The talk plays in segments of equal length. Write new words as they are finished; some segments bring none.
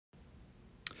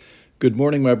Good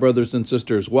morning, my brothers and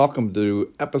sisters. Welcome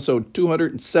to episode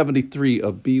 273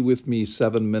 of Be With Me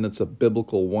 7 Minutes of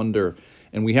Biblical Wonder.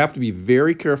 And we have to be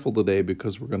very careful today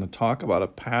because we're going to talk about a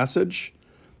passage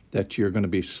that you're going to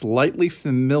be slightly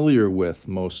familiar with,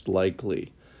 most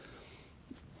likely.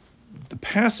 The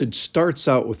passage starts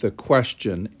out with a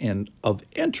question, and of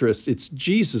interest, it's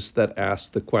Jesus that asks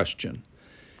the question.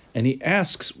 And he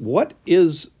asks, what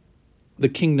is the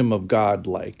kingdom of God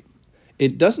like?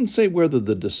 It doesn't say whether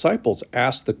the disciples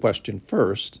asked the question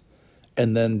first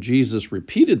and then Jesus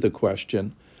repeated the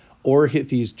question, or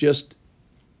if he's just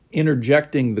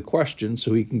interjecting the question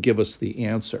so he can give us the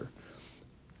answer.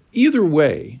 Either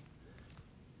way,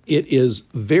 it is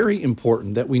very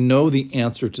important that we know the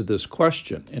answer to this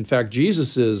question. In fact,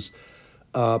 Jesus is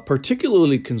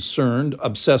particularly concerned,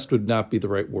 obsessed would not be the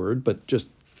right word, but just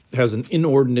has an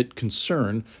inordinate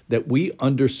concern that we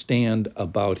understand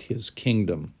about his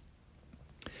kingdom.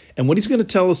 And what he's going to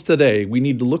tell us today, we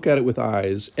need to look at it with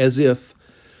eyes as if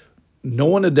no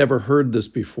one had ever heard this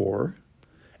before,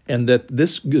 and that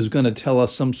this is going to tell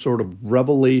us some sort of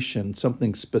revelation,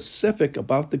 something specific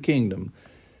about the kingdom,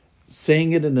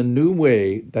 saying it in a new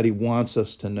way that he wants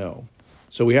us to know.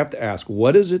 So we have to ask,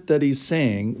 what is it that he's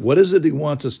saying? What is it he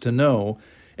wants us to know?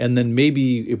 And then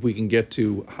maybe if we can get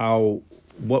to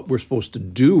what we're supposed to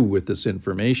do with this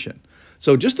information.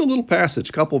 So just a little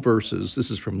passage, couple verses. This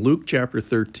is from Luke chapter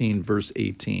 13, verse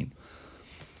 18.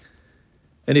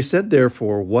 And he said,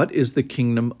 therefore, what is the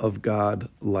kingdom of God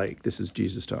like? This is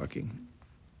Jesus talking.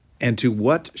 And to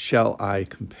what shall I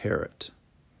compare it?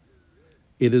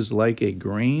 It is like a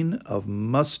grain of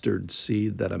mustard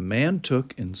seed that a man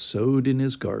took and sowed in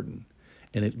his garden.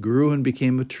 And it grew and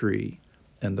became a tree,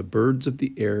 and the birds of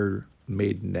the air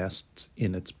made nests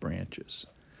in its branches.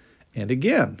 And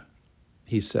again,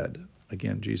 he said,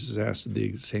 again, Jesus asked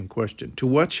the same question. To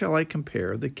what shall I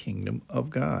compare the kingdom of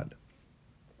God?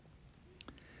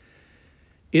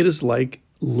 It is like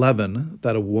leaven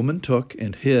that a woman took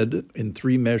and hid in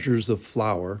 3 measures of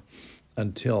flour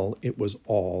until it was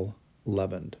all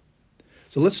leavened.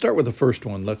 So let's start with the first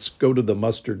one. Let's go to the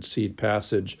mustard seed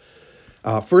passage.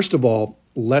 First of all,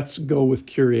 let's go with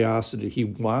curiosity. He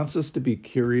wants us to be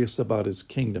curious about his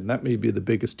kingdom. That may be the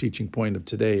biggest teaching point of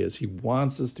today, is he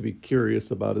wants us to be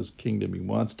curious about his kingdom. He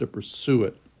wants to pursue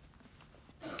it.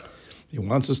 He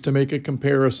wants us to make a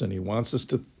comparison. He wants us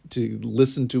to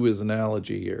listen to his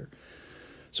analogy here.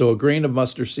 So a grain of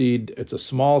mustard seed, it's a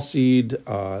small seed,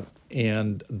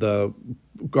 and the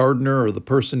gardener or the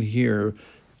person here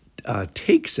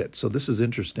takes it. So this is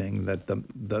interesting that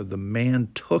the man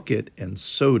took it and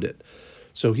sowed it.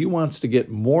 So he wants to get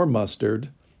more mustard.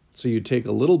 So you take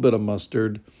a little bit of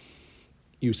mustard,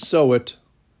 you sow it,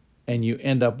 and you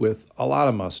end up with a lot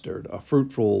of mustard, a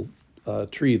fruitful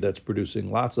tree that's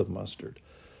producing lots of mustard.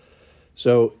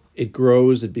 So it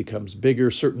grows, it becomes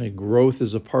bigger. Certainly growth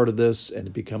is a part of this, and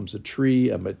it becomes a tree,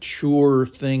 a mature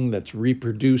thing that's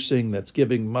reproducing, that's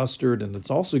giving mustard, and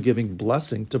it's also giving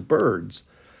blessing to birds.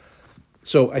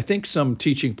 So I think some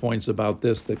teaching points about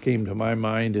this that came to my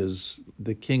mind is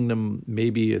the kingdom,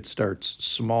 maybe it starts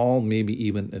small, maybe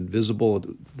even invisible.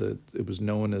 It was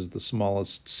known as the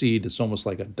smallest seed. It's almost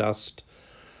like a dust.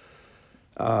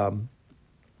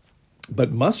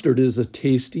 But mustard is a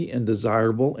tasty and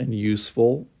desirable and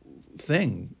useful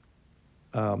thing.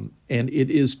 And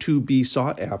it is to be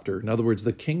sought after. In other words,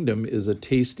 the kingdom is a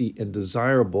tasty and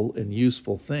desirable and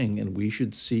useful thing, and we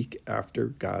should seek after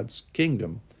God's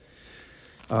kingdom.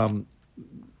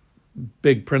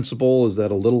 Big principle is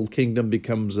that a little kingdom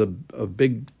becomes a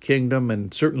big kingdom,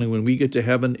 and certainly when we get to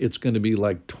heaven, it's going to be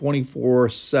like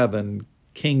 24/7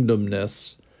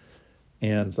 kingdomness,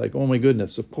 and it's like, oh my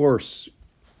goodness, of course.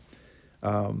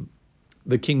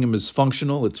 The kingdom is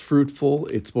functional, it's fruitful,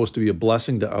 it's supposed to be a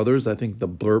blessing to others. I think the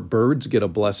birds get a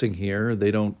blessing here.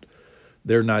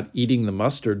 They're not eating the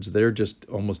mustards, they're just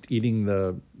almost enjoying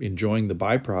the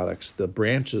byproducts, the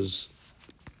branches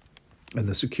and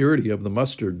the security of the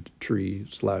mustard tree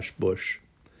 / bush.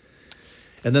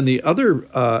 And then the other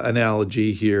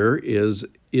analogy here is,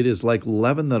 it is like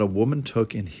leaven that a woman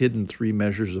took and hid in 3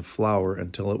 measures of flour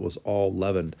until it was all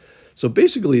leavened. So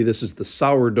basically, this is the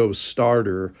sourdough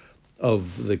starter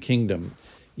of the kingdom.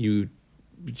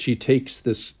 She takes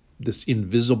this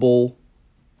invisible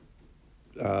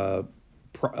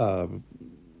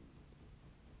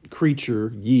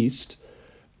creature, yeast,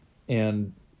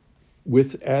 and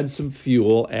add some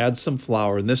fuel, add some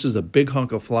flour, and this is a big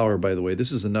hunk of flour, by the way.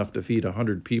 This is enough to feed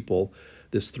 100 people,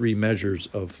 this 3 measures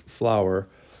of flour.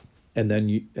 And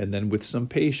then with some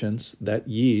patience, that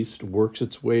yeast works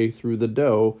its way through the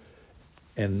dough,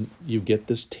 and you get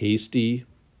this tasty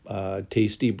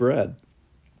bread.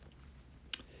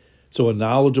 So a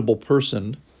knowledgeable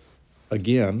person,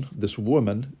 again, this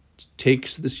woman,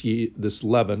 takes this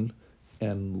leaven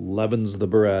and leavens the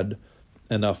bread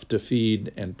enough to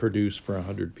feed and produce for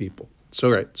 100 people. So,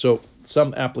 right. So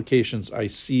some applications I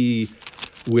see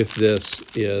with this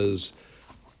is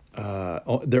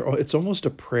it's almost a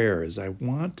prayer.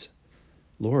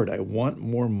 Lord, I want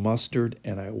more mustard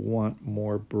and I want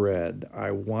more bread.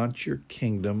 I want your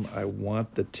kingdom. I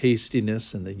want the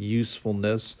tastiness and the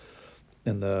usefulness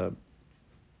and the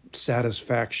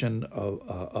satisfaction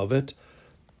of it.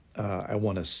 I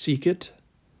want to seek it.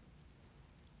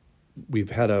 We've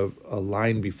had a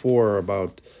line before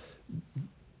about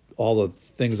all the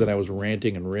things that I was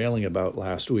ranting and railing about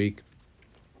last week.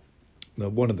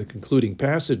 One of the concluding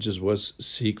passages was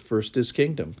seek first his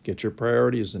kingdom. Get your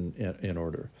priorities in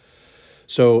order.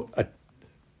 So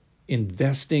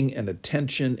investing and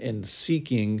attention and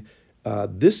seeking,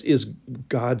 this is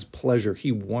God's pleasure.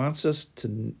 He wants us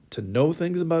to know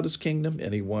things about his kingdom,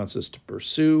 and he wants us to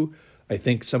pursue, I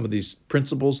think, some of these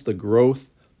principles, the growth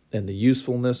and the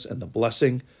usefulness and the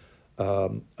blessing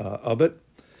of it.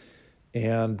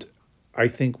 And I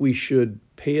think we should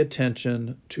pay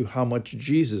attention to how much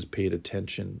Jesus paid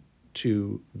attention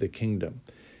to the kingdom.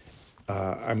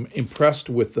 I'm impressed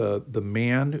with the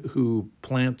man who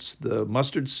plants the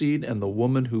mustard seed and the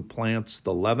woman who plants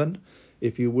the leaven,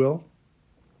 if you will,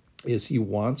 is he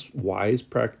wants wise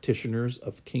practitioners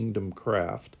of kingdom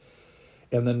craft.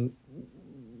 And then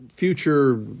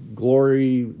future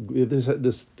glory,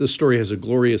 this story has a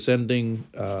glorious ending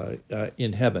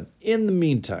in heaven. In the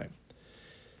meantime,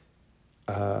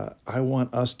 I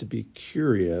want us to be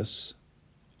curious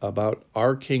about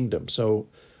our kingdom. So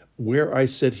where I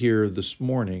sit here this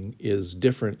morning is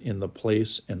different in the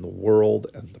place and the world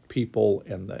and the people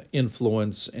and the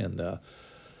influence and the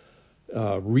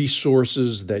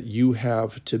resources that you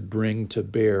have to bring to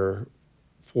bear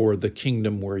for the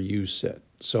kingdom where you sit.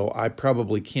 So I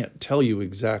probably can't tell you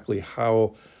exactly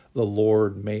how the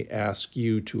Lord may ask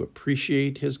you to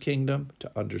appreciate his kingdom,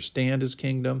 to understand his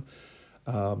kingdom,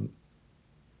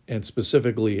 and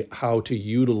specifically how to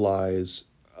utilize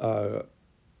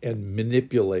and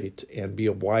manipulate and be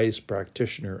a wise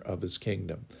practitioner of his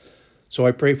kingdom. So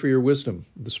I pray for your wisdom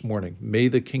this morning. May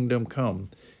the kingdom come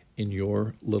in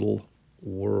your little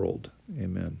world.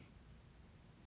 Amen.